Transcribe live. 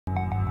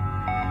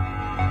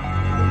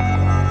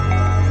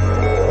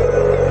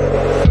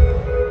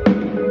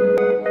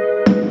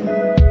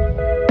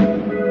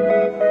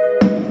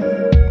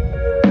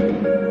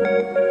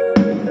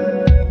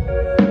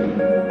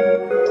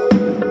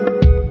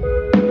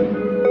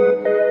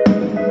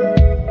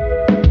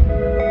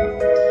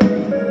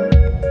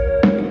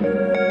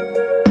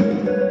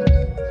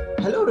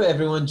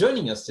everyone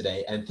joining us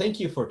today, and thank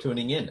you for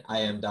tuning in. I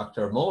am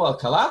Dr.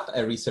 Al-Khalaf,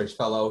 a research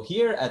fellow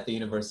here at the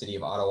University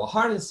of Ottawa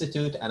Heart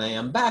Institute, and I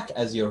am back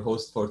as your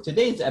host for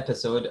today's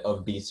episode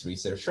of BEaTS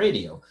Research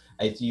Radio,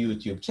 a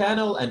YouTube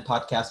channel and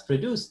podcast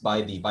produced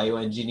by the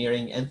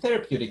Bioengineering and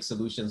Therapeutic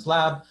Solutions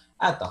Lab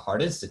at the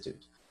Heart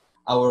Institute.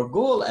 Our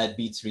goal at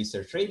BEaTS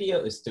Research Radio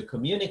is to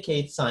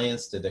communicate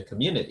science to the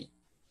community.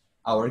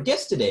 Our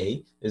guest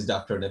today is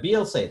Dr.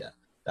 Nabil Seidah.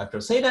 Dr.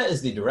 Seidah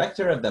is the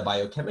director of the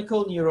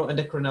Biochemical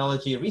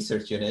Neuroendocrinology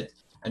Research Unit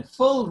and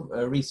full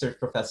research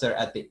professor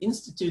at the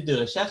Institut de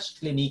Recherche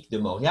Clinique de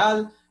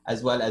Montreal,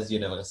 as well as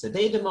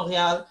Université de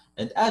Montréal,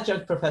 and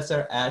adjunct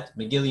professor at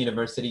McGill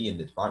University in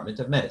the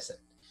Department of Medicine.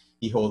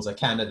 He holds a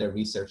Canada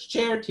Research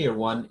Chair, Tier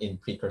 1 in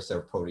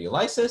precursor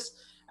proteolysis,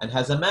 and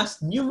has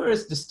amassed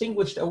numerous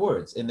distinguished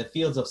awards in the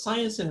fields of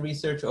science and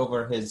research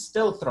over his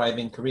still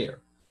thriving career.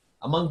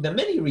 Among the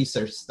many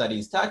research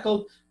studies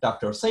tackled,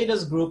 Dr.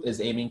 Seidah's group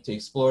is aiming to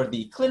explore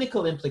the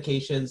clinical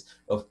implications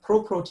of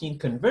proprotein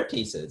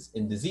convertases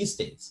in disease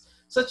states,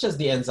 such as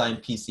the enzyme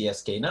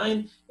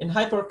PCSK9 in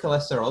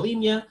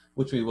hypercholesterolemia,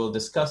 which we will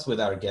discuss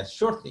with our guest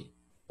shortly.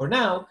 For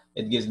now,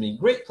 it gives me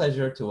great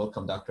pleasure to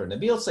welcome Dr.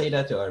 Nabil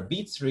Seidah to our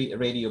BEaTS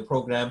radio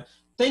program.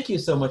 Thank you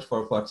so much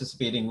for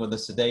participating with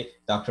us today,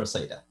 Dr.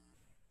 Seidah.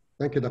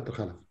 Thank you, Dr.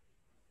 Khalaf.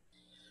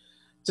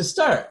 To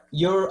start,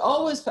 we're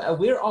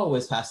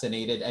always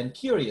fascinated and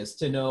curious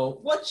to know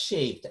what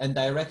shaped and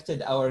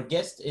directed our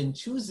guest in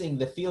choosing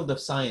the field of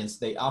science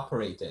they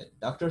operate in.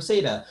 Dr.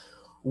 Seidah,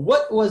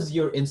 what was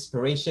your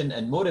inspiration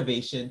and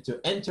motivation to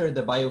enter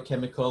the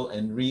biochemical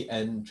and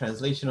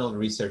translational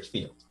research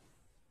field?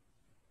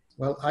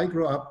 Well, I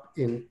grew up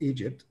in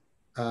Egypt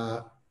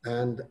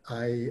and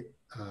I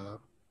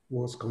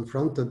was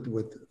confronted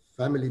with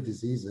family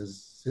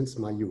diseases since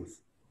my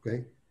youth,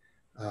 okay?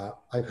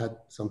 I've had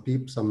some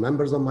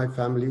members of my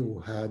family who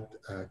had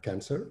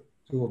cancer.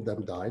 2 of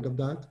them died of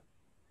that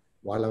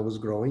while I was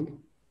growing.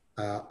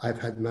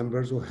 I've had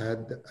members who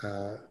had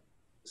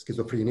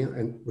schizophrenia,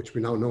 and which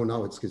we now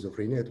it's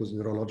schizophrenia. It was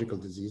neurological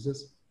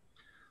diseases.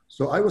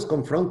 So I was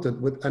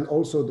confronted with, and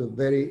also the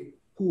very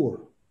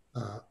poor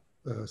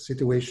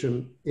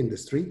situation in the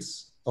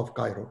streets of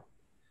Cairo.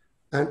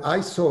 And I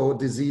saw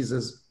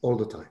diseases all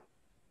the time.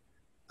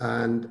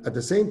 And at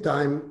the same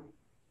time,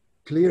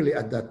 clearly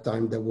at that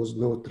time, there was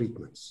no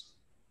treatments.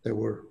 There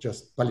were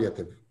just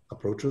palliative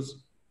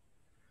approaches.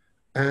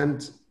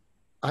 And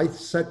I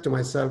said to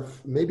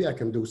myself, maybe I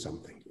can do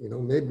something, you know,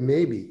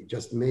 maybe,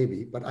 just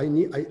maybe, but I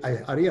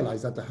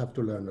realized that I have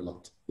to learn a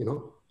lot, you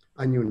know.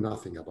 I knew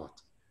nothing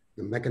about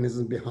the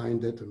mechanism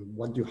behind it and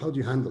how do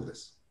you handle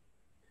this?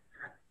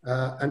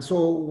 And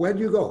so where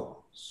do you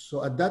go?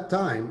 So at that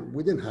time,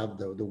 we didn't have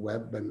the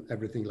web and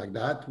everything like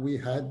that. We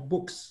had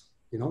books,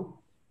 you know.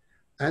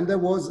 And there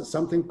was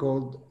something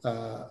called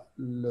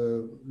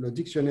le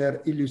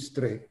Dictionnaire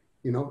Illustré,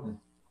 you know,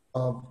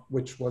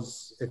 which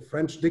was a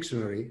French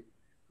dictionary,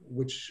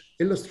 which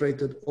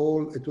illustrated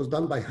it was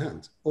done by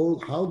hand,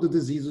 how the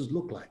diseases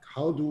look like,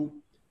 how do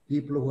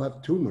people who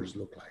have tumors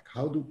look like,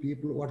 how do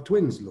people who are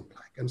twins look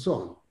like, and so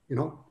on, you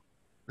know.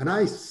 And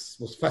I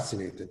was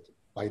fascinated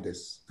by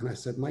this. And I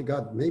said, my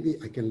God, maybe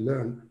I can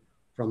learn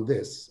from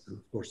this. And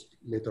of course,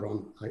 later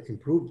on, I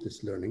improved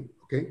this learning,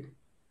 okay,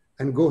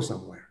 and go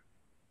somewhere.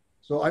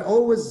 So I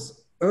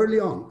always,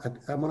 early on,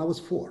 when I was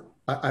 4,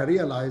 I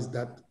realized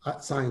that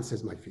science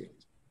is my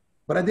field.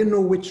 But I didn't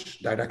know which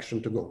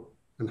direction to go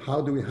and how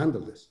do we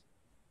handle this.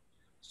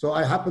 So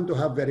I happened to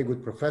have very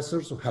good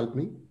professors who helped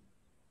me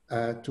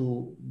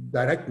to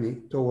direct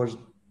me towards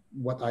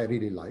what I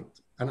really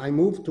liked. And I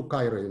moved to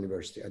Cairo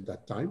University at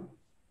that time.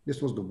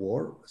 This was the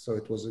war, so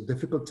it was a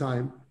difficult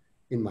time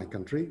in my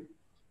country.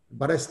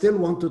 But I still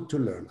wanted to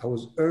learn. I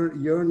was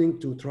yearning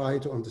to try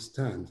to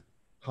understand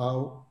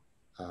how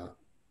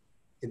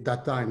at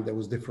that time, there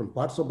was different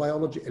parts of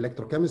biology.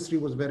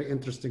 Electrochemistry was very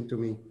interesting to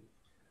me.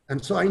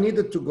 And so I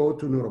needed to go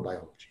to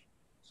neurobiology.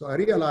 So I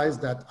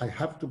realized that I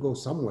have to go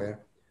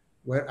somewhere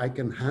where I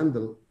can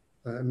handle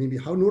maybe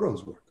how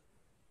neurons work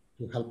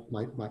to help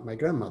my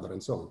grandmother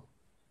and so on.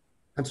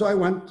 And so I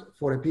went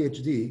for a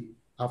PhD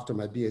after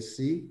my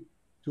BSc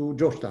to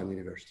Georgetown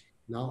University.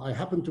 Now, I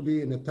happened to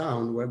be in a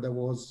town where there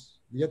was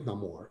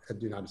Vietnam War at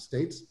the United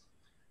States.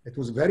 It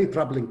was a very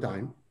troubling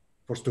time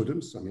for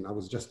students. I mean, I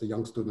was just a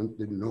young student,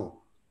 didn't know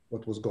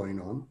what was going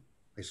on.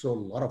 I saw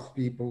a lot of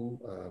people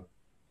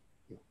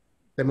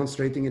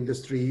demonstrating in the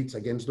streets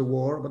against the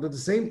war, but at the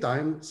same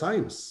time,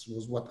 science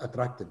was what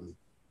attracted me.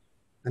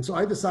 And so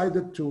I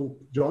decided to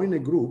join a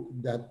group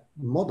that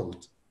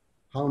modeled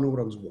how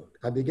neurons work.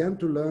 I began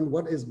to learn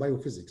what is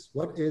biophysics,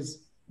 what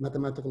is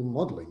mathematical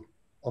modeling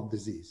of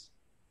disease.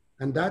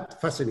 And that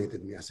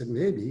fascinated me. I said,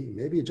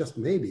 maybe, just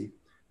maybe,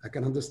 I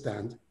can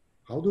understand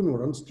how do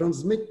neurons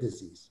transmit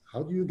disease?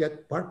 How do you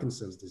get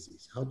Parkinson's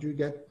disease? How do you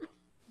get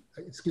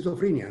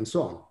schizophrenia and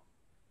so on?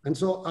 And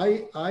so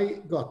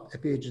I got a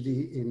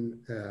PhD in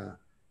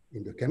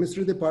the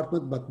chemistry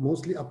department, but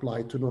mostly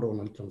applied to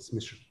neuronal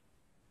transmission.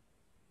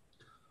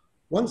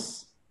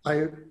 Once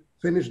I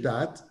finished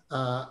that,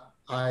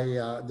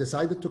 I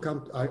decided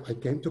to I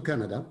came to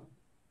Canada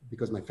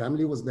because my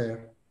family was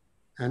there.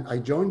 And I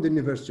joined the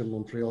University of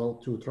Montreal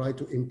to try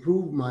to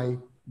improve my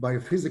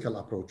biophysical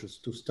approaches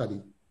to study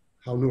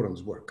how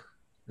neurons work.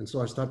 And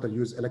so I started to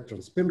use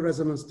electron spin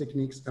resonance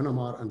techniques,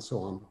 NMR, and so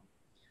on,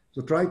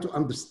 to try to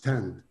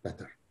understand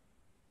better.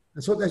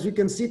 And so as you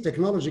can see,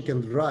 technology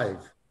can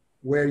drive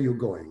where you're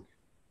going.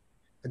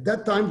 At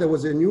that time, there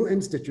was a new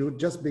institute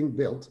just being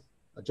built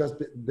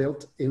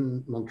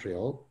in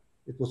Montreal.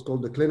 It was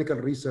called the Clinical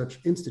Research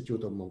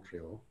Institute of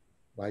Montreal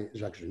by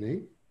Jacques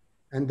Genet.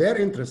 And their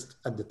interest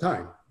at the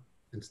time,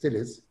 and still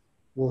is,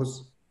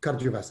 was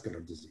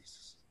cardiovascular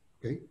diseases,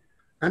 okay?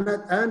 And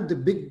the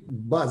big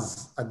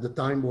buzz at the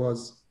time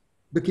was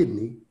the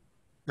kidney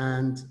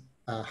and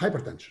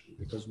hypertension,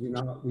 because we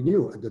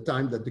knew at the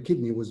time that the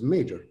kidney was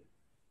major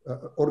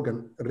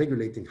organ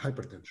regulating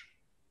hypertension.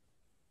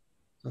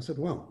 I said,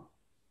 wow.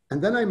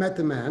 And then I met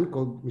a man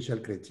called Michel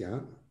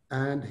Chrétien,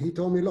 and he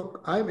told me,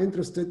 look, I'm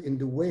interested in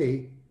the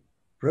way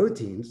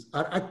proteins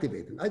are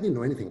activated. I didn't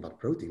know anything about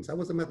proteins. I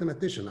was a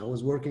mathematician. I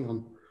was working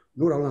on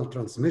neuronal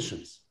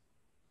transmissions.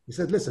 He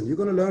said, listen, you're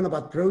going to learn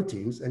about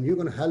proteins and you're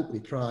going to help me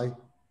try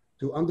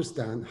to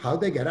understand how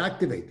they get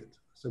activated.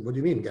 I said, what do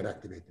you mean get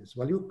activated?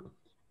 Well,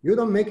 you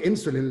don't make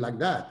insulin like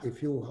that.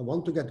 If you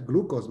want to get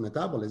glucose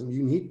metabolism,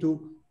 you need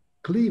to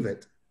cleave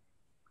it,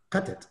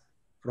 cut it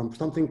from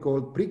something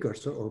called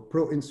precursor or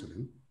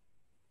proinsulin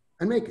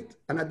and make it.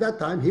 And at that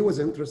time, he was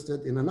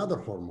interested in another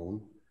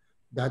hormone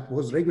that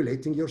was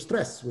regulating your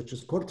stress, which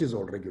is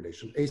cortisol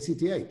regulation,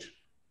 ACTH.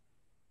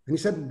 And he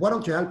said, why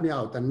don't you help me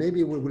out? And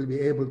maybe we will be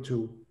able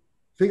to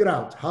figure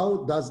out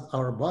how does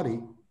our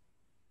body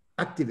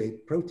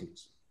activate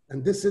proteins.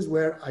 And this is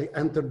where I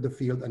entered the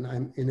field, and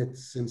I'm in it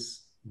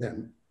since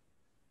then.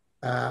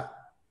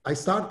 I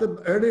started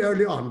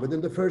early on.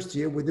 Within the first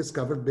year, we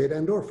discovered beta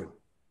endorphin.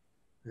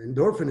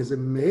 Endorphin is a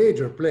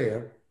major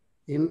player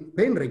in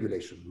pain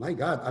regulation. My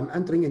God, I'm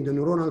entering in the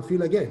neuronal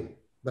field again,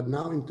 but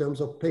now in terms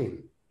of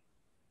pain.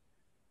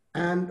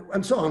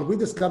 And so on. We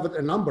discovered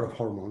a number of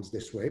hormones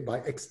this way by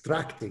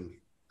extracting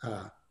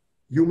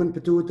human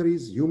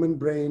pituitaries, human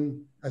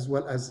brain, as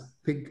well as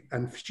pig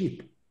and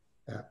sheep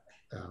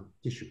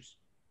tissues.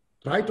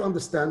 Try to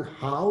understand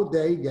how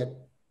they get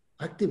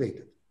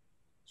activated.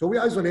 So we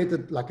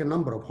isolated like a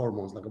number of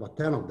hormones, like about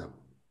 10 of them.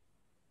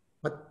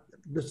 But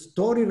the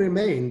story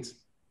remains,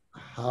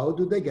 how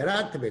do they get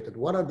activated?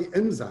 What are the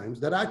enzymes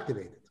that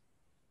activate it?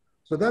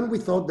 So then we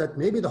thought that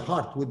maybe the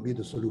heart would be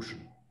the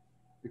solution,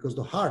 because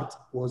the heart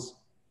was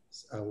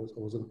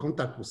in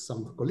contact with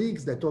some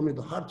colleagues. They told me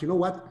the heart, you know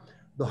what?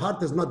 The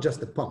heart is not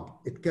just a pump.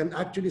 It can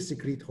actually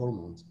secrete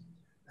hormones.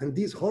 And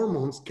these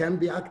hormones can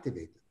be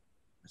activated.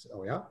 I said,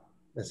 oh yeah?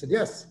 They said,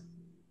 yes.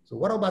 So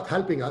what about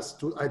helping us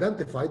to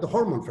identify the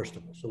hormone, first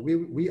of all? So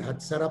we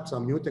had set up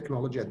some new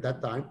technology at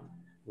that time.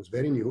 It was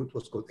very new. It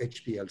was called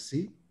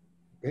HPLC,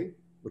 okay,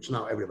 which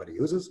now everybody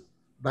uses.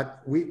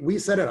 But we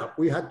set it up.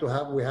 We had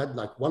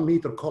like 1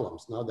 meter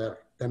columns. Now they're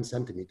 10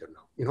 centimeter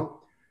now, you know?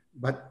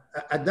 But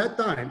at that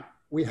time,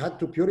 we had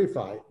to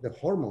purify the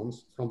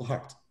hormones from the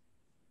heart.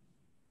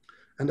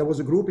 And there was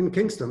a group in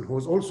Kingston who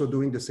was also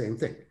doing the same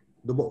thing,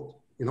 the both,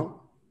 you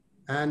know?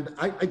 And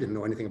I didn't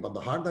know anything about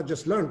the heart. I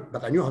just learned,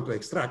 but I knew how to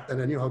extract and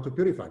I knew how to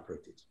purify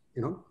proteins,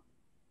 you know?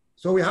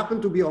 So we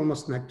happened to be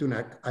almost neck to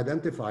neck,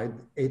 identified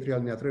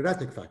atrial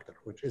natriuretic factor,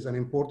 which is an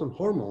important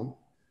hormone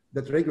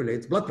that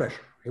regulates blood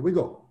pressure. Here we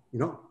go, you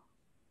know?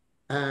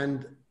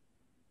 And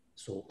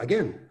so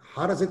again,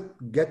 how does it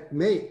get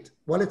made?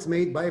 Well, it's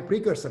made by a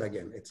precursor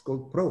again. It's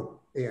called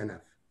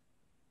ProANF.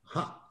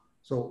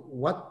 So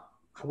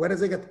where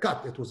does it get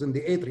cut? It was in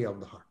the atria of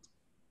the heart.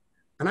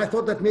 And I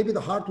thought that maybe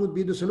the heart would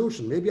be the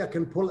solution. Maybe I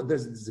can pull,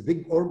 there's a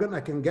big organ,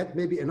 I can get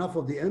maybe enough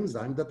of the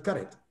enzyme that cut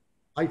it.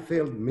 I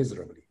failed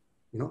miserably,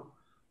 you know.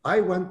 I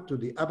went to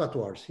the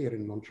abattoirs here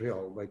in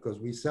Montreal because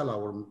we sell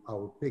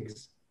our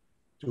pigs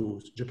to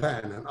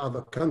Japan and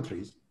other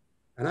countries.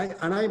 And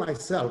I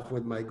myself,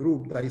 with my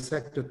group,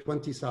 dissected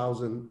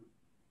 20,000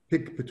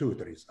 pig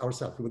pituitaries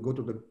ourselves. We would go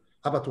to the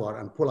abattoir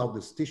and pull out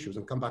these tissues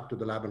and come back to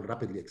the lab and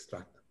rapidly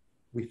extract them.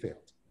 We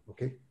failed,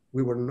 okay?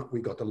 We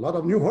got a lot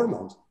of new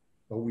hormones,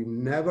 but we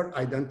never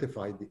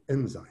identified the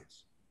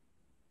enzymes.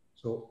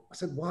 So I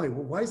said, why?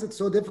 Well, why is it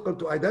so difficult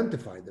to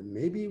identify them?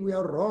 Maybe we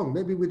are wrong.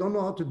 Maybe we don't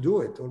know how to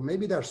do it. Or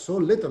maybe there are so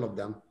little of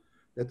them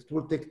that it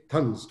will take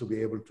tons to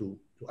be able to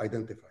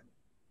identify them.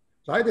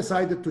 So I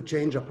decided to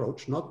change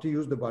approach, not to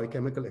use the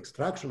biochemical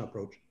extraction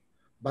approach,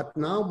 but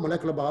now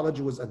molecular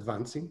biology was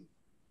advancing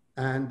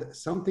and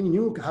something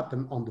new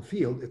happened on the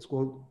field. It's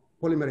called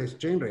polymerase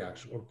chain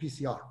reaction, or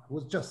PCR. It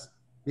was just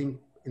being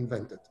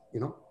invented, you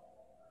know?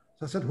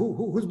 So I said,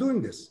 who's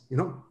doing this, you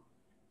know?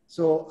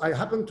 So I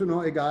happened to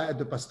know a guy at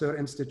the Pasteur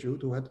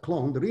Institute who had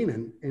cloned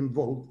renin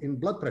involved in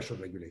blood pressure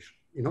regulation,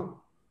 you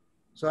know?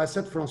 So I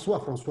said,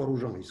 François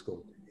Roujon, he's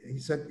called. He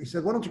said,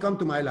 why don't you come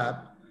to my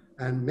lab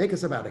and make a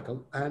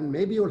sabbatical, and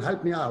maybe you'll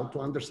help me out to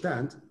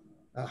understand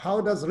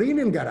how does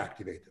renin get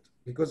activated?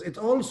 Because it's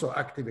also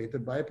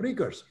activated by a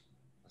precursor.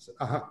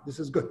 I said, this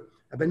is good.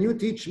 And then you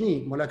teach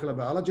me molecular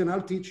biology, and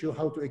I'll teach you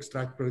how to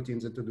extract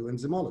proteins and to do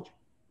enzymology.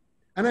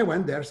 And I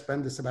went there,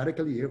 spent the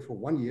sabbatical year for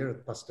 1 year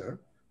at Pasteur,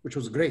 which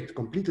was great,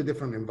 completely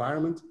different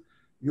environment.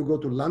 You go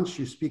to lunch,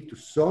 you speak to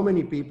so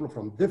many people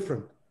from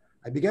different.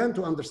 I began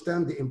to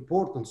understand the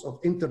importance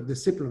of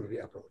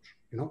interdisciplinary approach,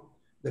 you know,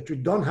 that you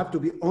don't have to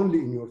be only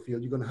in your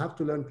field. You're going to have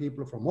to learn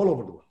people from all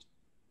over the world.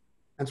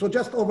 And so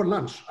just over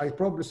lunch, I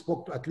probably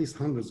spoke to at least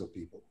hundreds of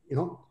people, you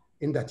know,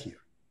 in that year.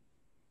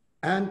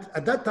 And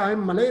at that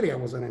time, malaria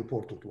was an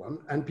important one,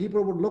 and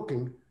people were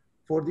looking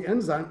for the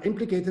enzyme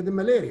implicated in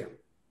malaria.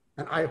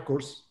 And I, of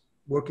course,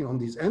 working on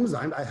these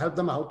enzymes, I helped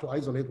them out to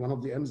isolate one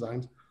of the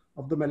enzymes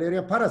of the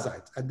malaria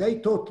parasite. And they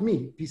taught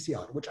me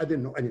PCR, which I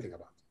didn't know anything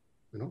about,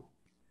 you know.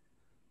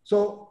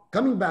 So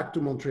coming back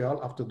to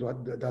Montreal after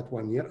that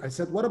 1 year, I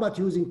said, what about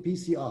using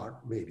PCR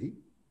maybe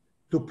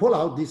to pull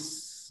out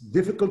these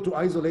difficult to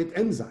isolate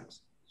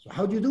enzymes? So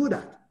how do you do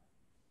that?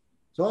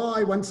 So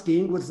I went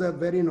skiing with a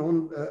very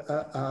known,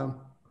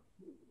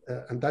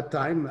 at that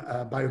time,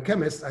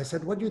 biochemist. I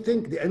said, what do you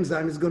think the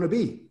enzyme is going to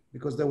be?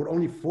 Because there were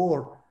only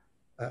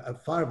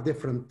 5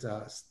 different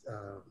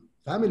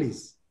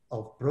families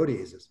of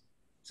proteases.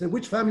 So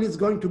which family is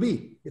going to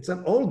be? It's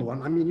an old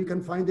one. I mean, you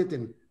can find it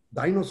in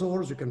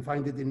dinosaurs, you can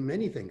find it in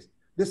many things.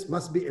 This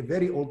must be a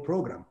very old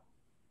program.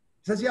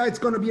 He says, yeah, it's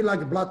going to be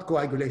like blood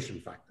coagulation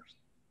factors.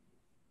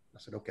 I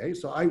said, okay.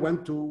 So I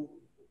went to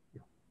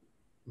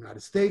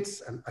United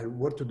States and I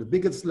worked to the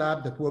biggest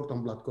lab that worked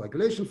on blood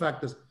coagulation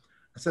factors.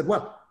 I said,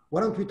 well, why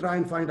don't we try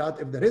and find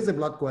out if there is a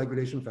blood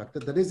coagulation factor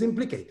that is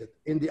implicated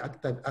in the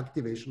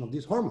activation of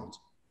these hormones?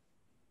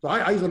 So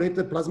I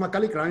isolated plasma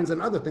kallikreins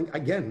and other things.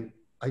 Again,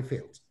 I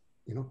failed,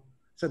 you know.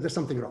 Said there's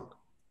something wrong.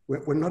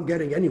 We're not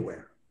getting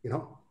anywhere, you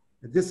know.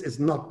 This is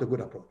not the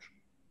good approach.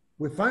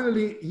 We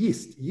finally,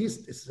 yeast.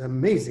 Yeast is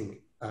amazing,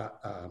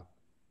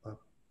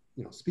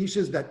 you know,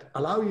 species that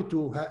allow you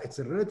to have, it's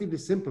a relatively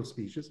simple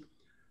species,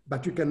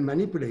 but you can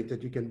manipulate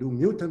it, you can do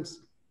mutants.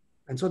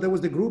 And so there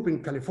was the group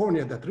in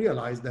California that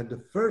realized that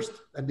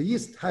the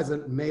yeast has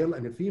a male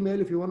and a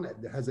female, if you want,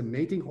 it has a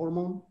mating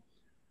hormone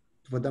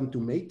for them to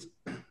mate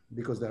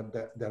because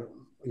they're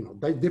you know,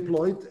 they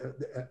diploid.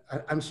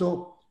 And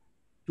so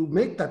to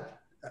make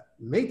that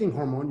mating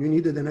hormone, you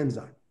needed an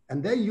enzyme.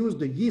 And they used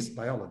the yeast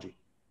biology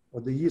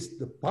or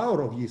the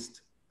power of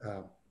yeast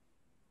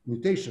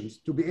mutations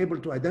to be able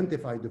to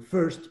identify the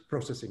first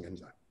processing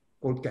enzyme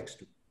called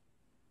KEX2.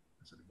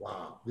 I said,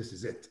 wow, this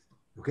is it,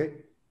 okay?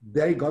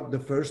 They got the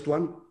first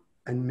one,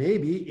 and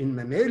maybe in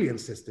mammalian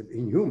system,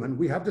 in human,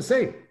 we have the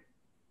same.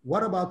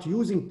 What about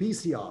using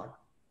PCR,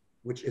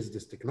 which is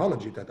this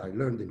technology that I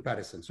learned in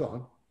Paris and so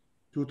on,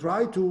 to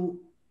try to,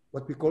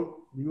 what we call,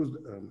 use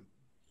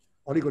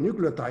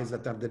oligonucleotides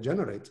that are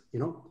degenerate, you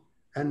know,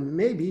 and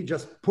maybe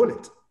just pull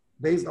it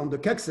based on the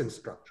Kexin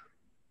structure,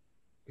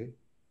 okay?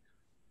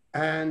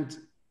 And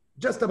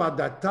just about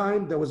that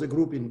time, there was a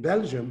group in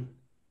Belgium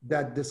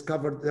that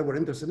discovered they were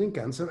interested in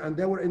cancer, and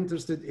they were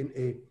interested in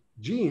a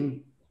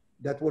gene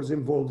that was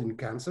involved in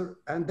cancer,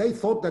 and they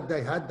thought that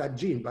they had that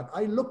gene. But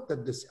I looked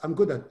at this, I'm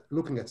good at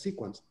looking at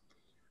sequence.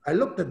 I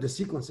looked at the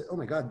sequence and said, oh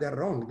my God, they're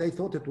wrong. They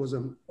thought it was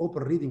an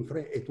open reading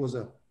frame. It was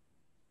a,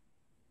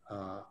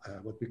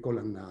 what we call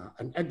an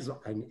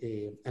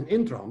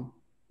intron,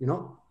 you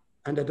know,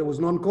 and that it was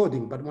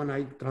non-coding. But when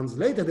I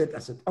translated it, I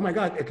said, oh my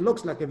God, it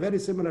looks like a very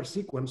similar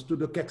sequence to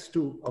the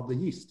KEX2 of the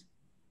yeast.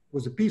 It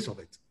was a piece of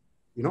it,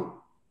 you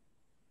know.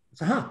 I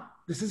said,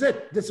 this is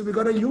it. We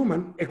got a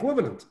human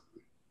equivalent.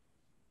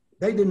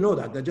 They didn't know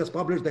that. They just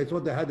published, they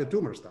thought they had the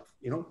tumor stuff,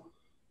 you know.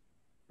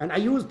 And I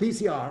used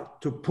PCR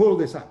to pull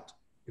this out,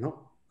 you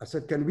know. I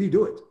said, can we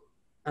do it?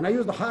 And I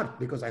used the heart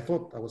because I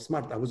thought I was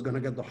smart. I was going to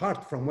get the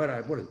heart from where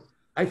I put it.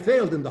 I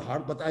failed in the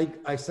heart, but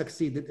I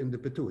succeeded in the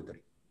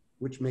pituitary,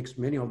 which makes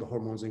many of the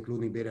hormones,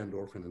 including beta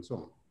endorphin and so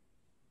on.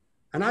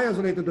 And I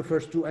isolated the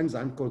first 2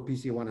 enzymes called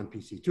PC1 and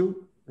PC2,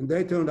 and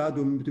they turned out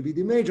to be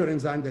the major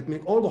enzymes that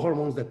make all the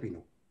hormones that we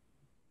know.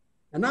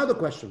 And now the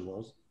question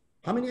was,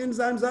 how many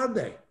enzymes are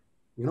there?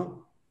 You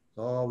know,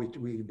 so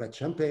we bet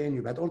champagne,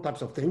 you bet all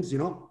types of things, you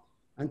know.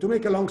 And to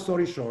make a long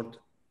story short,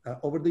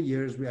 over the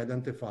years, we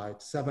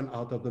identified 7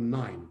 out of the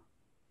 9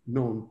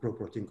 known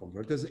proprotein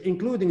converters,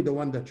 including the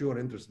one that you are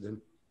interested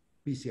in,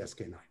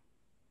 PCSK9.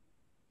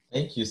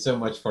 Thank you so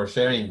much for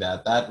sharing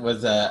that. That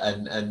was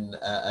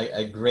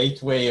a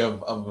great way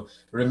of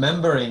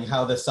remembering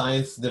how the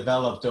science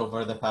developed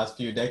over the past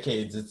few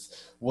decades.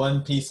 It's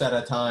one piece at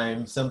a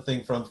time,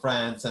 something from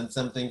France and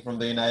something from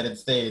the United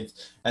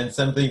States and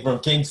something from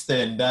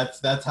Kingston.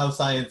 That's how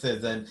science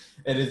is, and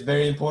it is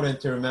very important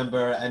to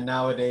remember. And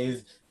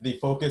nowadays, the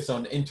focus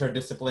on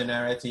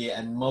interdisciplinarity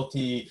and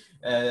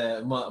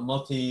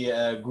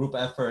multi-group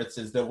efforts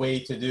is the way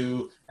to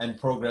do and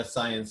progress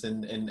science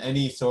in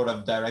any sort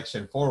of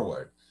direction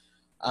forward.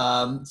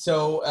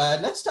 So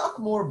let's talk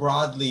more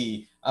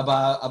broadly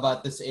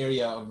about this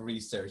area of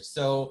research.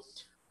 So,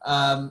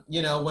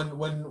 you know,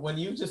 when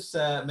you just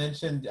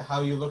mentioned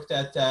how you looked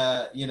at,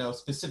 you know,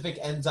 specific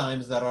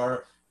enzymes that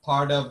are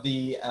part of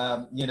the,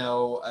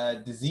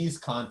 disease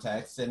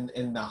context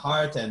in the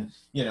heart, and,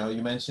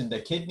 you mentioned the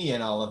kidney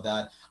and all of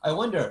that. I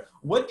wonder,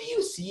 what do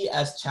you see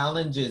as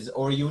challenges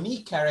or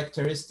unique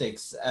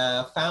characteristics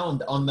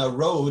found on the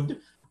road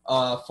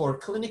for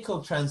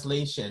clinical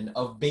translation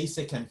of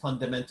basic and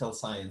fundamental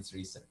science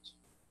research?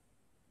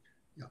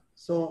 Yeah.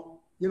 So,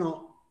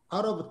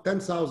 out of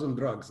 10,000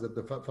 drugs that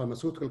the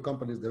pharmaceutical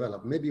companies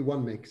develop, maybe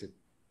one makes it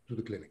to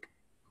the clinic.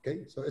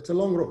 Okay. So it's a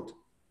long road.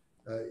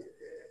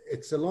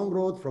 It's a long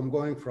road from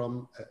going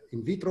from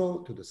in vitro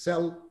to the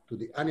cell, to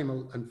the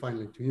animal, and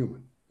finally to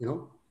human.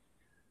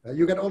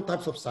 You get all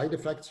types of side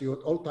effects, you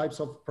get all types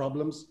of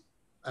problems,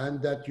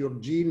 and that your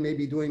gene may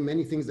be doing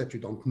many things that you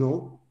don't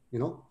know,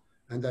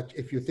 and that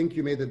if you think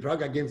you made a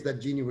drug against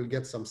that gene, you will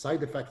get some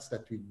side effects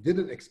that you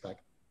didn't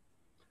expect.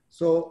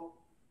 So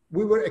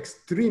we were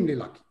extremely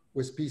lucky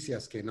with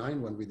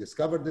PCSK9 when we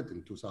discovered it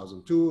in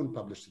 2002 and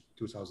published it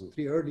in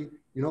 2003 early,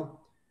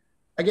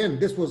 Again,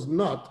 this was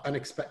not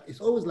unexpected.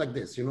 It's always like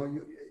this,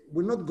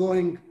 we're not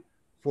going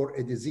for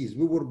a disease.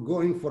 We were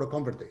going for a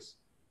convertase.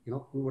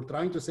 We were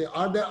trying to say,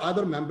 are there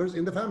other members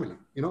in the family?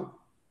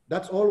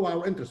 That's all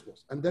our interest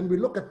was. And then we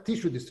look at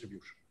tissue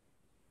distribution.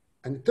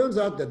 And it turns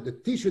out that the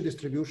tissue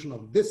distribution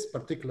of this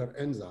particular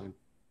enzyme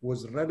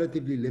was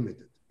relatively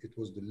limited. It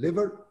was the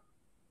liver,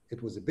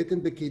 it was a bit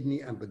in the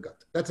kidney and the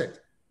gut. That's it.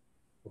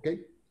 Okay.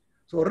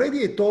 So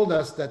already it told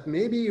us that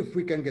maybe if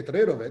we can get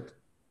rid of it,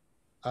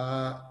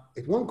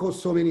 it won't cause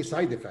so many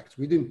side effects.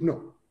 We didn't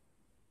know.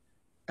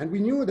 And we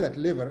knew that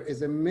liver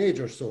is a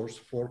major source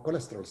for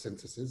cholesterol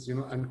synthesis,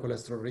 and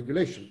cholesterol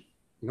regulation,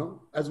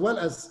 as well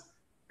as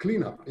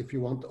cleanup, if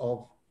you want,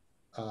 of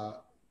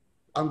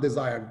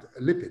undesired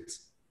lipids.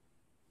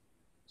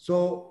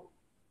 So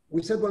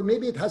we said, well,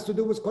 maybe it has to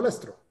do with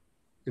cholesterol.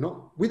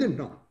 We didn't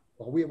know.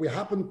 Well, we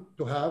happened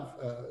to have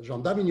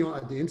Jean Davignon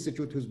at the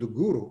Institute, who's the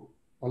guru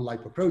on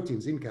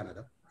lipoproteins in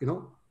Canada,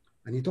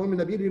 and he told me,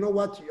 Nabil, you know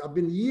what? I've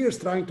been years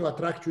trying to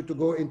attract you to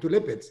go into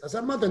lipids. I said,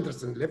 I'm not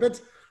interested in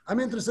lipids.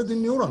 I'm interested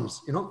in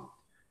neurons,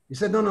 He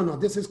said, no,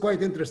 this is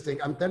quite interesting.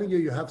 I'm telling you,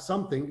 you have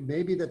something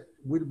maybe that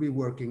will be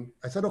working.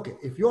 I said, okay,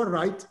 if you're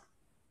right,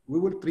 we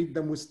will treat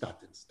them with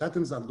statins.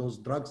 Statins are those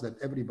drugs that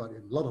everybody,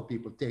 a lot of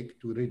people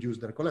take to reduce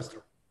their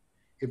cholesterol.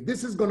 If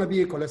this is going to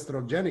be a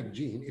cholesterogenic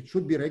gene, it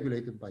should be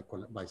regulated by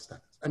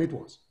statins. And it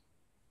was.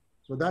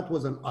 So that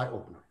was an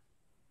eye-opener.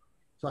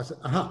 So I said,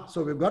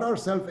 so we've got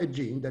ourselves a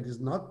gene that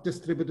is not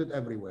distributed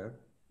everywhere,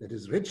 that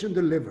is rich in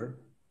the liver,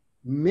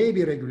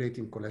 maybe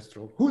regulating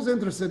cholesterol. Who's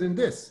interested in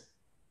this?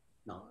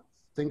 Now,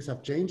 things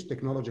have changed,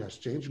 technology has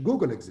changed,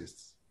 Google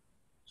exists.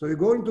 So you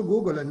go into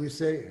Google and you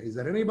say, is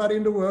there anybody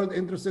in the world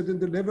interested in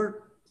the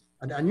liver?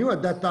 And I knew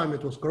at that time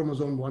it was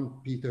chromosome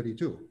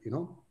 1p32,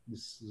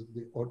 this is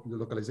the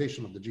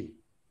localization of the gene.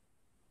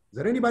 Is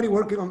there anybody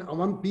working on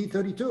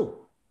 1p32?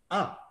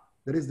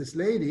 There is this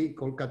lady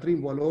called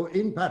Catherine Boileau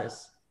in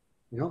Paris,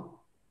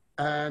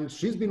 and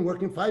she's been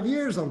working 5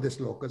 years on this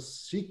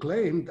locus. She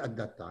claimed at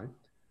that time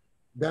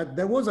that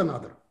there was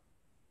another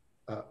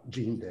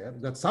gene there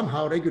that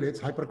somehow regulates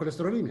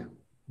hypercholesterolemia,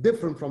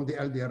 different from the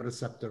LDL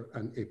receptor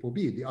and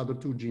ApoB, the other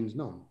two genes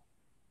known.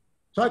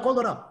 So I called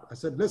her up. I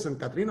said, listen,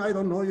 Catherine, I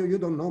don't know you, you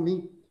don't know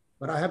me,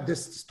 but I have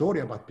this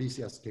story about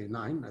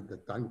PCSK9. At the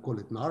time, call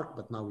it NARC,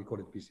 but now we call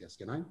it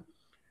PCSK9.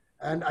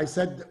 And I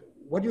said,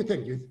 what do you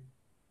think? You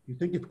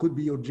think it could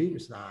be your gene?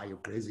 She said, you're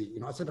crazy.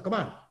 I said, come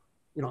on.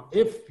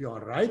 If you're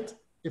right,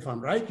 if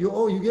I'm right,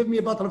 you give me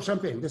a bottle of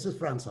champagne. This is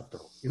France after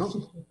all,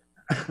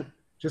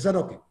 She said,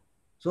 okay.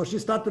 So she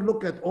started to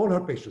look at all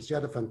her patients. She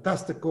had a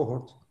fantastic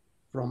cohort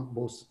from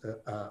both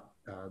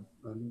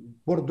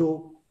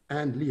Bordeaux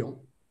and Lyon.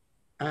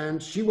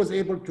 And she was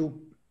able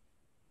to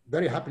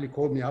very happily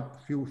call me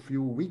up a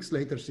few weeks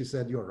later. She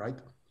said, you're right.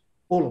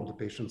 All of the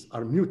patients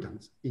are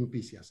mutants in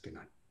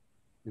PCSK9.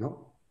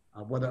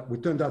 Whether we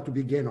turned out to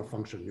be gain of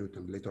function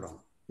mutant later on,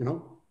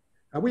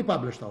 And we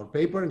published our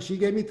paper and she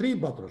gave me 3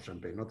 bottles of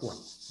champagne, not 1,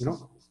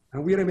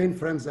 And we remain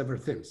friends ever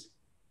since.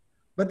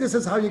 But this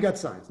is how you get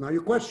science. Now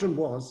your question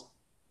was,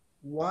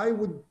 why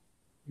would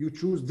you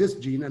choose this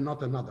gene and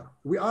not another?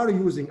 We are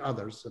using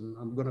others, and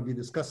I'm going to be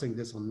discussing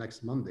this on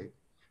next Monday,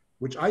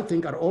 which I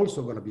think are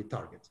also going to be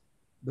targets.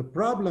 The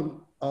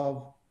problem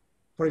of,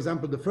 for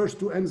example, the first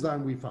 2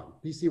 enzymes we found,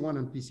 PC1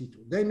 and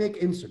PC2, they make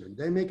insulin,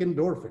 they make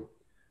endorphin,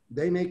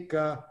 they make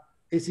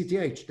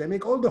ACTH, they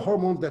make all the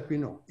hormones that we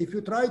know. If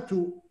you try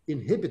to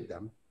inhibit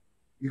them,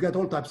 you get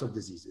all types of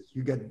diseases.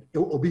 You get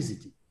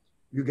obesity,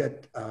 you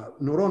get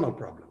neuronal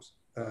problems.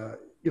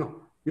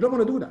 You don't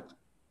want to do that.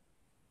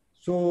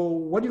 So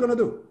what are you going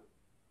to do?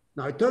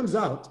 Now, it turns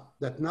out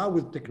that now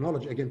with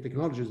technology, again,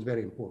 technology is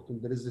very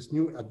important. There is this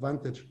new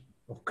advantage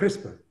of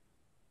CRISPR.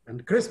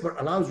 And CRISPR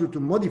allows you to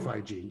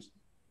modify genes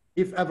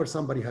if ever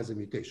somebody has a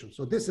mutation.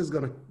 So this is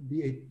going to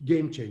be a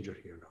game changer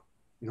here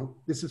now.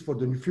 This is for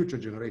the future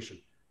generation.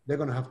 They're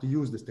going to have to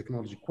use this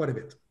technology quite a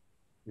bit.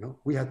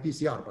 We had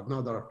PCR, but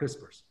now there are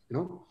CRISPRs,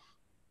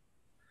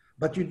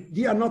 But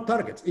they are not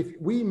targets. If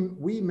we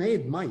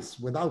made mice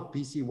without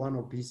PC1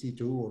 or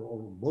PC2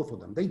 or both of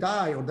them, they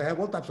die or they have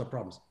all types of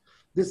problems.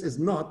 This is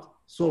not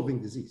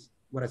solving disease.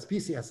 Whereas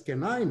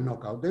PCSK9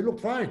 knockout, they look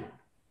fine.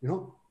 You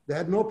know, they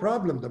had no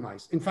problem, the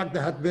mice. In fact, they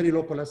had very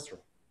low cholesterol,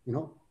 you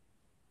know.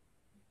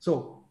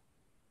 So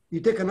you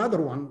take another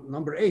one,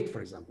 number 8,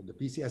 for example, the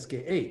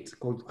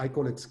PCSK8, I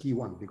call it ski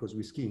 1 because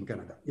we ski in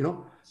Canada, you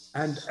know.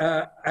 And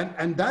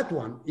that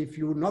one, if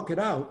you knock it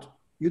out,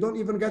 you don't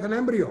even get an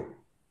embryo.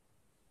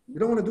 You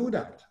don't want to do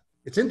that.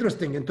 It's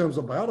interesting in terms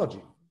of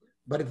biology,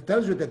 but it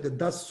tells you that it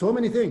does so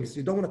many things.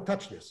 You don't want to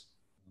touch this.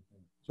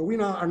 So we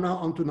are now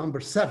on to number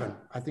 7.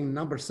 I think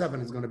number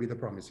 7 is going to be the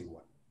promising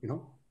one, you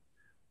know.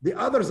 The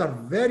others are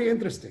very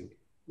interesting.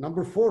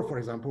 Number 4, for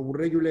example, will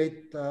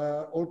regulate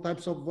all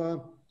types of,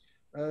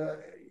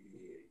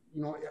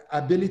 you know,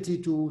 ability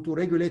to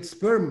regulate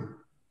sperm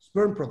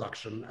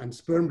production and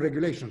sperm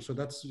regulation. So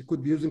that's, you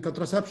could be using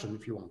contraception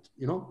if you want,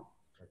 you know.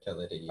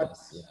 Fertility,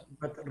 yes, yeah.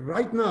 But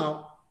right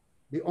now,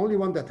 the only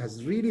one that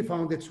has really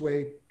found its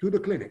way to the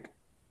clinic,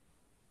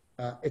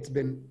 it's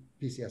been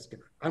PCSK9.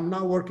 I'm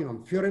now working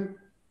on furin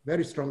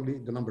very strongly,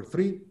 the number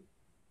 3,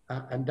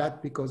 and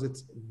that because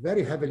it's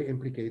very heavily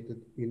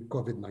implicated in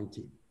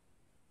COVID-19.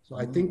 So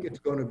I think it's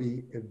going to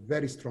be a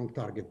very strong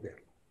target there.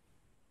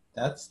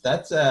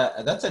 That's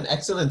an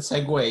excellent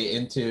segue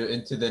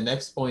into the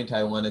next point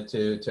I wanted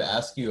to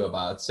ask you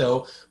about.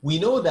 So we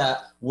know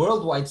that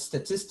worldwide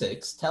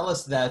statistics tell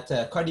us that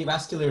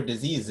cardiovascular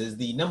disease is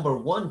the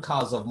 #1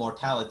 cause of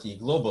mortality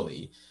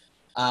globally.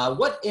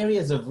 What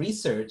areas of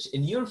research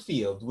in your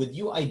field would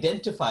you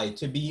identify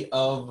to be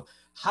of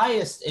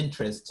highest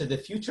interest to the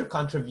future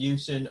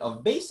contribution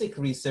of basic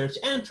research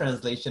and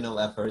translational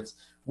efforts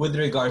with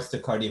regards to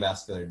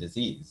cardiovascular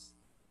disease?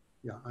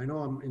 Yeah, I know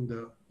I'm in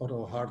the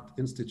Ottawa Heart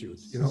Institute,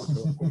 you know,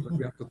 so of course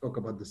we have to talk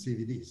about the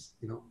CVDs,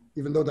 you know,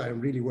 even though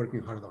I'm really working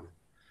hard on it.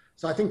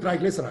 So I think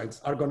triglycerides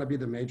are going to be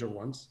the major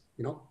ones,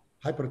 you know,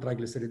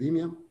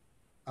 hypertriglyceridemia.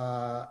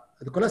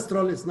 The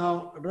cholesterol is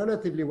now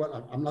relatively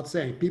well, I'm not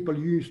saying people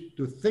used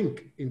to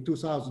think in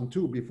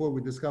 2002 before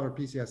we discovered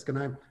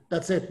PCSK9,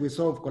 that's it, we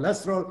solve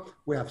cholesterol,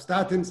 we have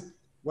statins,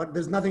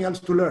 there's nothing else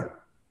to learn.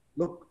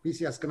 Look,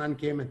 PCSK9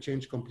 came and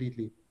changed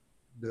completely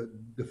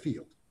the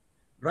field.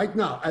 Right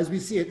now, as we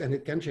see it, and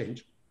it can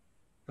change,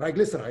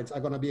 triglycerides are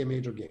going to be a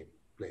major game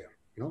player.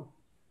 You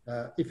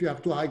know, if you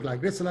have too high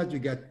triglycerides, you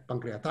get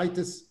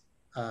pancreatitis,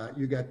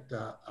 you get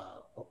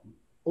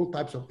all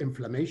types of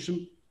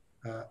inflammation,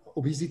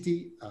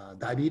 obesity,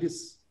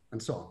 diabetes,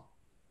 and so on.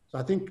 So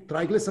I think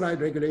triglyceride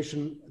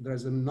regulation,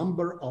 there's a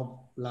number of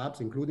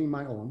labs, including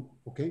my own,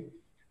 okay,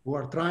 who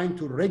are trying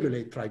to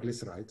regulate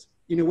triglycerides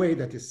in a way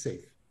that is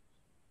safe.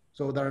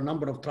 So there are a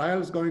number of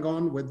trials going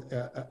on with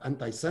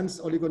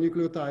antisense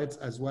oligonucleotides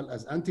as well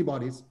as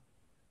antibodies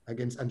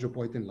against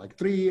angiopoietin-like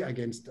 3,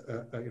 against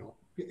you know,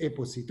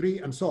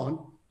 ApoC3, and so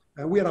on.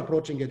 And we are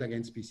approaching it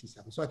against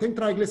PC7. So I think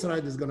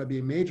triglyceride is going to be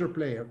a major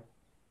player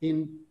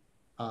in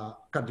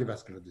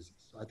cardiovascular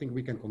disease. So I think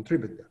we can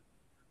contribute there.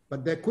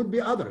 But there could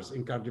be others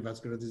in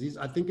cardiovascular disease.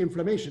 I think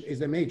inflammation is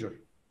a major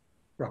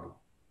problem.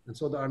 And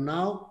so there are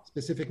now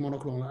specific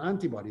monoclonal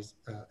antibodies,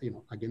 you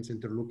know, against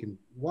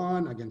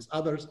interleukin-1, against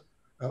others,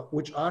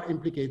 which are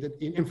implicated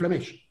in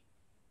inflammation.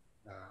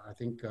 I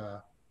think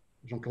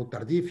Jean-Claude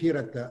Tardif here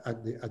at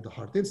the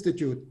Heart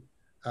Institute,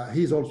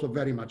 he's also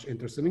very much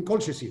interested in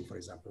colchicine, for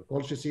example.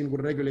 Colchicine will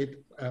regulate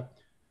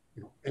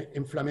you know,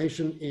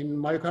 inflammation in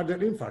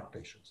myocardial infarct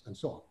patients and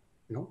so on.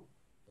 You know,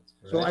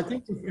 so I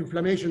think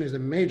inflammation is a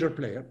major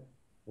player,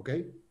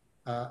 okay,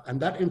 and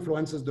that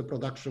influences the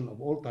production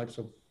of all types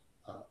of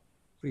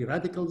free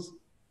radicals,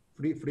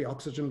 free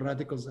oxygen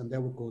radicals, and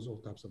that will cause all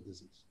types of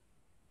disease.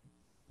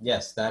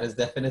 Yes, that is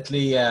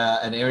definitely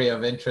an area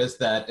of interest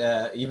that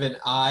even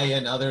I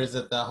and others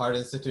at the Heart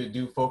Institute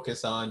do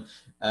focus on,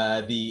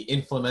 the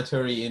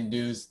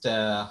inflammatory-induced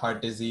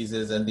heart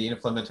diseases and the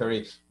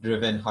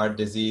inflammatory-driven heart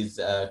disease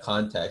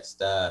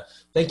context.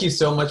 Thank you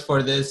so much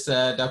for this,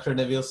 Dr.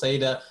 Nabil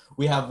Seidah.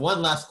 We have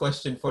one last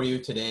question for you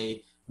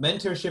today.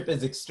 Mentorship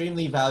is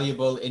extremely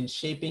valuable in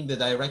shaping the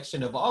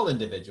direction of all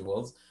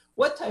individuals.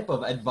 What type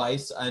of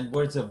advice and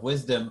words of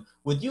wisdom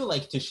would you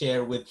like to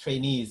share with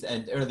trainees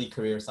and early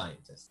career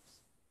scientists?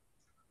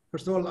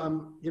 First of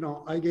all, you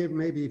know, I gave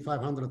maybe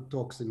 500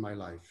 talks in my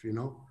life, you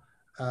know.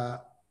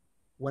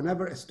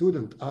 Whenever a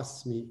student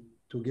asks me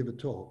to give a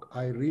talk,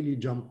 I really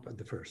jump at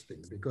the first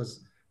thing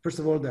because, first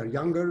of all, they're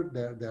younger,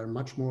 they're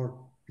much more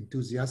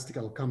enthusiastic.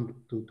 I'll come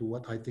to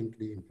what I think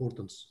the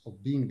importance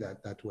of being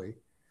that way.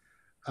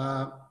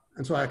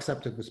 And so I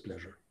accept it with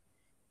pleasure.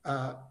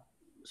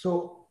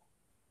 So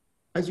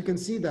as you can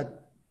see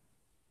that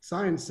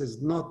science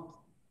is not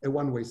a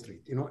one-way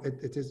street. You know,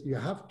 it is, you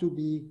have to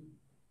be,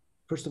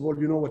 first of all,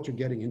 you know what you're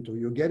getting into.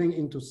 You're getting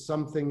into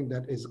something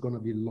that is going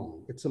to be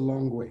long. It's a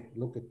long way.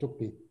 Look, it took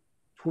me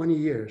 20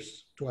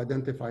 years to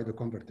identify the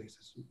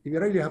convertases. You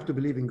really have to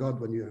believe in God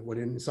when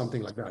you're in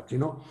something like that, you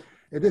know.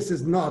 This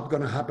is not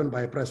going to happen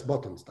by a press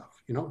button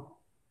stuff, you know.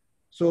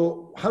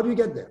 So how do you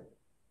get there?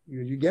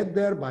 You get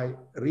there by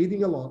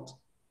reading a lot,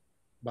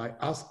 by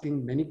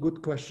asking many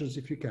good questions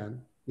if you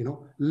can, you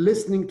know,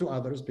 listening to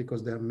others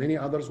because there are many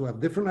others who have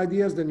different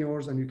ideas than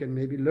yours and you can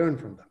maybe learn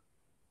from them.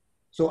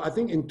 So I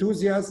think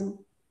enthusiasm,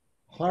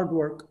 hard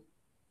work,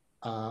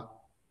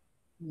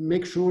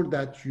 Make sure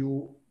that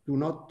you do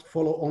not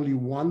follow only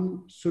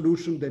one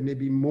solution. There may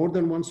be more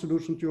than one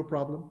solution to your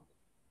problem.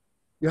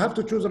 You have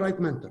to choose the right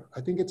mentor.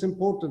 I think it's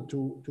important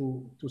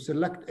to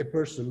select a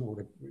person or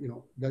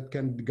that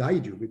can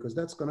guide you, because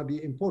that's going to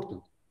be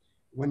important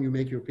when you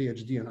make your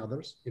PhD and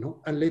others,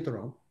 and later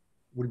on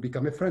will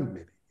become a friend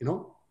maybe,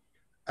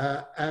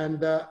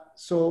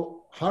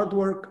 so hard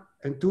work,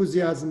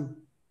 enthusiasm,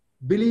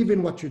 believe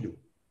in what you do.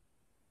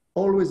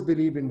 Always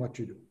believe in what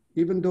you do,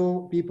 even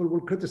though people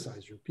will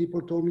criticize you.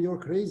 People told me, you're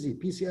crazy.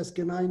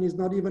 PCSK9 is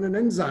not even an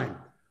enzyme.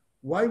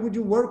 Why would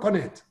you work on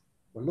it?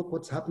 Well, look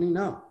what's happening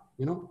now,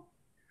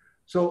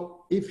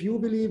 So if you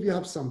believe you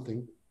have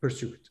something,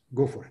 pursue it,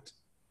 go for it,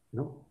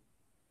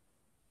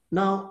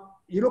 Now,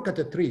 you look at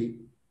a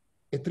tree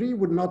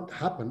would not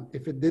happen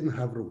if it didn't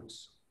have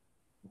roots,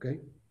 okay?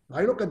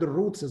 I look at the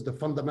roots as the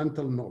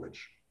fundamental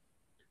knowledge.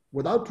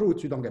 Without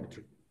roots, you don't get a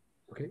tree,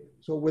 okay?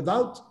 So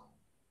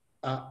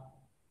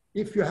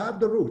if you have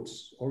the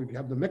roots, or if you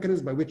have the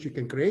mechanism by which you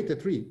can create a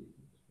tree,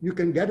 you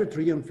can get a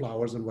tree and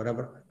flowers and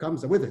whatever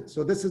comes with it.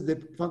 So this is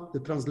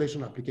the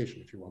translation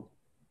application, if you want,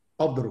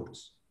 of the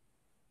roots.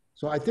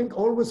 So I think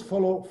always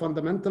follow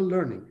fundamental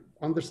learning,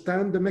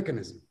 understand the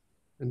mechanism,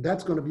 and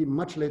that's going to be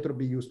much later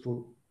be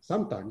useful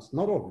sometimes,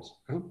 not always,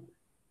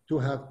 to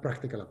have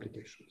practical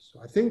applications. So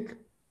I think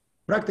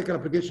practical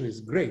application is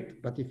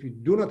great, but if you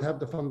do not have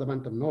the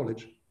fundamental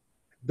knowledge,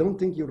 I don't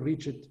think you'll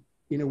reach it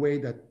in a way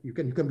that you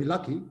can be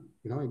lucky,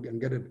 you can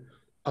get a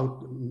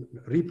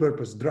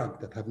repurposed drug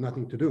that have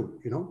nothing to do,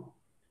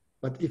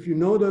 But if you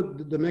know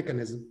the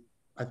mechanism,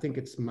 I think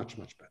it's much,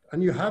 much better.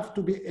 And you have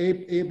to be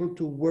able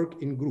to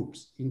work in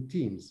groups, in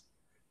teams.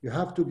 You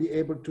have to be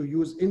able to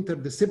use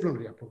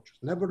interdisciplinary approaches.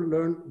 Never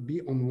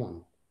be on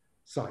one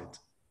side.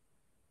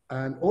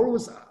 And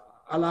always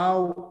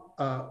allow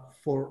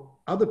for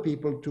other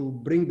people to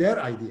bring their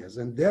ideas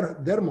and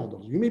their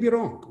models. You may be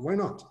wrong, why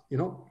not?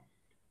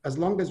 As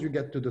long as you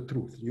get to the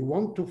truth. You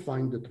want to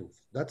find the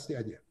truth. That's the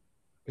idea,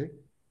 okay?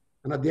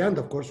 And at the end,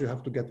 of course, you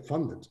have to get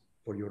funded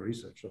for your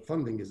research. So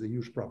funding is a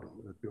huge problem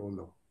that we all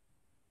know.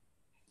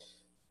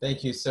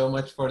 Thank you so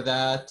much for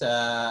that.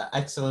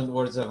 Excellent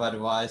words of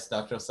advice,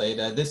 Dr.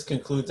 Seidah. This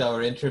concludes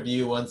our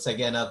interview. Once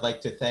again, I'd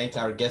like to thank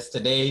our guest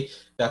today,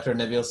 Dr.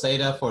 Nabil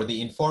Seidah, for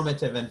the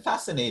informative and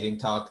fascinating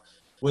talk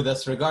with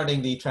us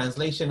regarding the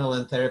translational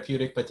and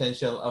therapeutic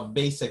potential of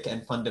basic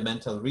and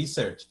fundamental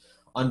research.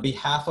 On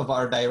behalf of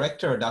our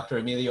director, Dr.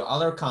 Emilio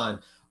Alarcon,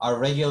 our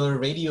regular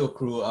radio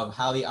crew of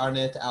Hallie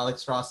Arnett,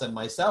 Alex Ross, and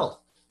myself,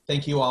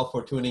 thank you all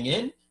for tuning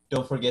in.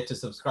 Don't forget to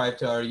subscribe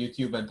to our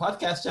YouTube and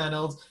podcast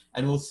channels,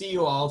 and we'll see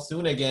you all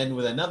soon again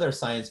with another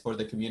Science for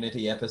the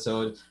Community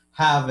episode.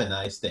 Have a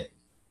nice day.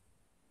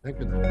 Thank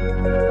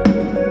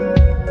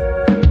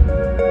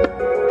you.